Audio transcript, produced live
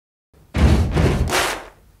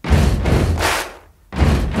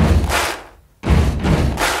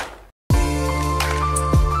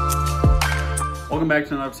Welcome back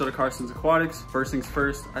to another episode of Carson's Aquatics. First things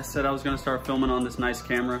first, I said I was gonna start filming on this nice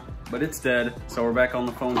camera, but it's dead. So we're back on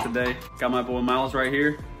the phone today. Got my boy Miles right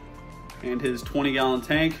here and his 20-gallon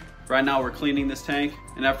tank. Right now we're cleaning this tank,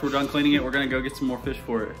 and after we're done cleaning it, we're gonna go get some more fish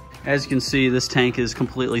for it. As you can see, this tank is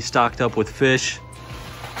completely stocked up with fish.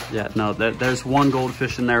 Yeah, no, there's one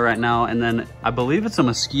goldfish in there right now, and then I believe it's a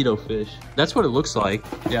mosquito fish. That's what it looks like.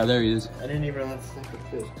 Yeah, there he is. I didn't even realize it's like a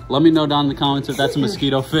fish. Let me know down in the comments if that's a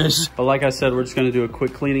mosquito fish. But like I said, we're just gonna do a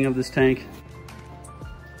quick cleaning of this tank.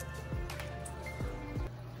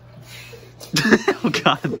 Oh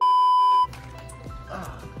God.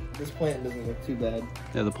 This plant doesn't look too bad.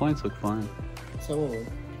 Yeah, the plants look fine. Some of them.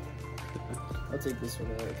 I'll take this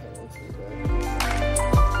one out. It kind of looks like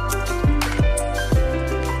that.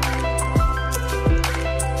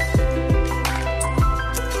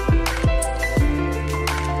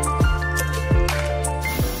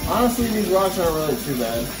 Honestly, these rocks aren't really too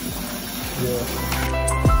bad. Yeah.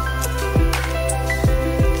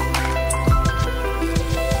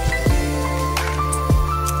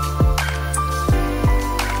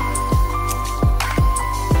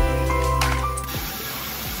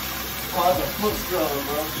 Oh, that's a foot scrubber,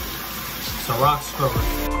 bro. It's a rock scrubber.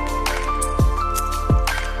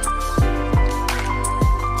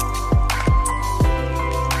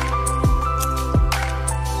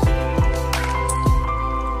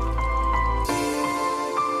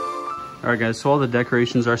 Alright guys, so all the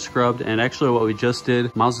decorations are scrubbed, and actually what we just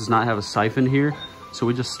did, Miles does not have a siphon here, so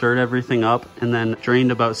we just stirred everything up and then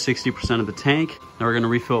drained about 60% of the tank. Now we're going to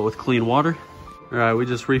refill it with clean water. Alright, we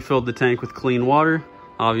just refilled the tank with clean water.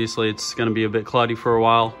 Obviously it's going to be a bit cloudy for a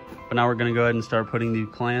while, but now we're going to go ahead and start putting the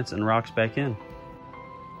plants and rocks back in.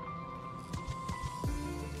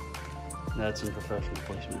 That's some professional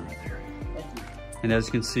placement right there. And as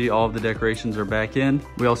you can see, all of the decorations are back in.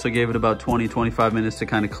 We also gave it about 20-25 minutes to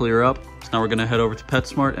kind of clear up. So now we're gonna head over to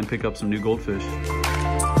PetSmart and pick up some new goldfish.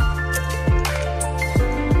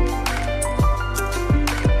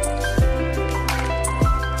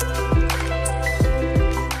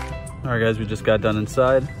 All right guys, we just got done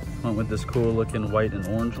inside. Went with this cool looking white and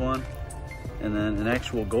orange one, and then an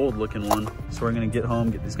actual gold looking one. So we're gonna get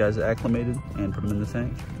home, get these guys acclimated, and put them in the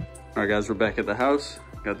tank. All right guys, we're back at the house.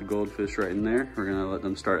 Got the goldfish right in there. We're gonna let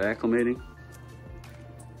them start acclimating.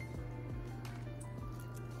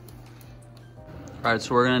 All right,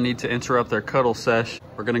 so we're gonna need to interrupt their cuddle sesh.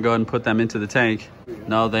 We're gonna go ahead and put them into the tank.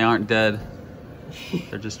 No, they aren't dead.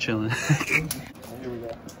 They're just chilling. Here we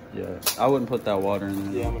go. Yeah, I wouldn't put that water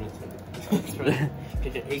in there. Yeah, I'm gonna take it.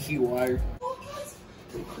 Get an achy wire.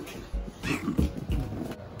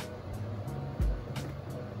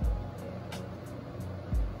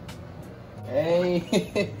 Hey,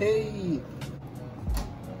 hey.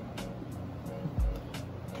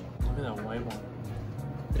 Look at that white one.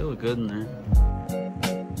 They look good in there.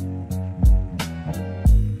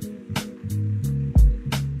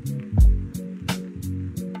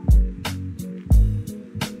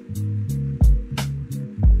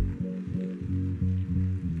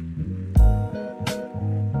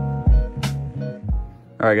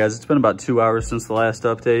 All right guys, it's been about 2 hours since the last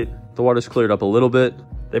update. The water's cleared up a little bit.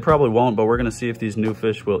 They probably won't, but we're gonna see if these new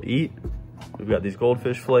fish will eat. We've got these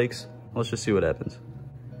goldfish flakes. Let's just see what happens.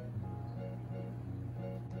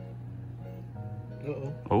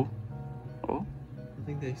 Uh-oh. Oh, oh. I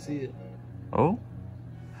think they see it. Oh.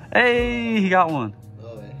 Hey, he got one.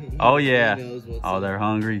 Oh, Yeah. He knows what's Oh, up. they're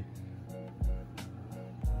hungry.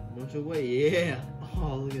 Bunch away, yeah.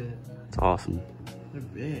 Oh, look at it. It's awesome. They're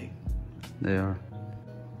big. They are.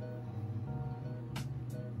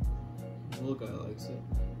 The little guy likes it.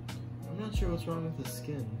 I'm not sure what's wrong with the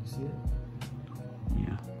skin. You see it?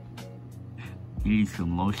 Yeah. He needs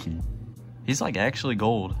some lotion. He's like actually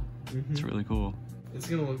gold. It's really cool. It's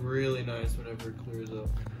gonna look really nice whenever it clears up.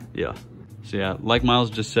 Yeah. So yeah, like Miles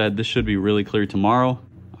just said, this should be really clear tomorrow.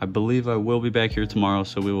 I believe I will be back here tomorrow,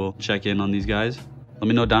 so we will check in on these guys. Let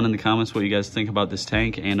me know down in the comments what you guys think about this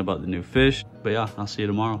tank and about the new fish. But yeah, I'll see you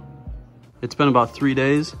tomorrow. It's been about 3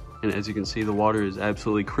 days, and as you can see, the water is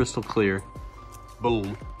absolutely crystal clear.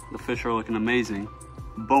 Boom. The fish are looking amazing.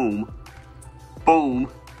 Boom. Boom.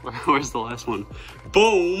 Where's the last one?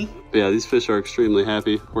 Boom. But yeah, these fish are extremely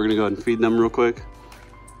happy. We're gonna go ahead and feed them real quick.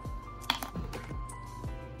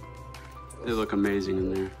 They look amazing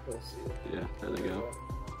in there. Yeah, there they go.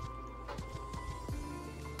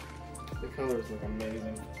 The colors look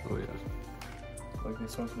amazing. Oh yeah. Like they're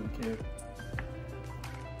supposed to be a kid.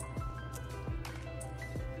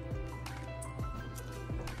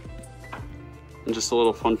 And just a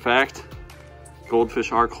little fun fact,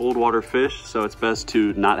 goldfish are cold water fish, so it's best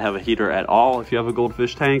to not have a heater at all if you have a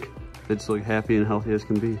goldfish tank. They just look happy and healthy as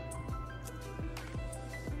can be.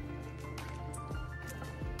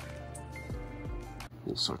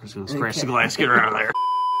 Sucker's gonna scratch the glass. Get her out of there.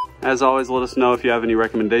 As always, let us know if you have any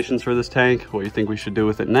recommendations for this tank, what you think we should do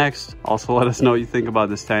with it next. Also, let us know what you think about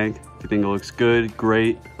this tank. If you think it looks good,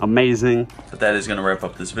 great, amazing. But that is gonna wrap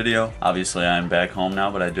up this video. Obviously, I'm back home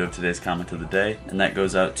now, but I do have today's comment of the day, and that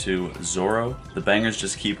goes out to Zorro. The bangers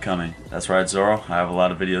just keep coming. That's right, Zorro. I have a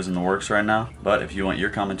lot of videos in the works right now, but if you want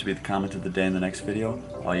your comment to be the comment of the day in the next video,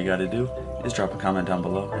 all you gotta do is drop a comment down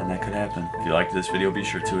below, and that could happen. If you liked this video, be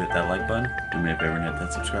sure to hit that like button, do me a favor and hit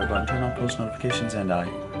that subscribe button, turn on post notifications, and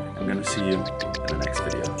I'm gonna see you in the next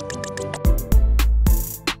video.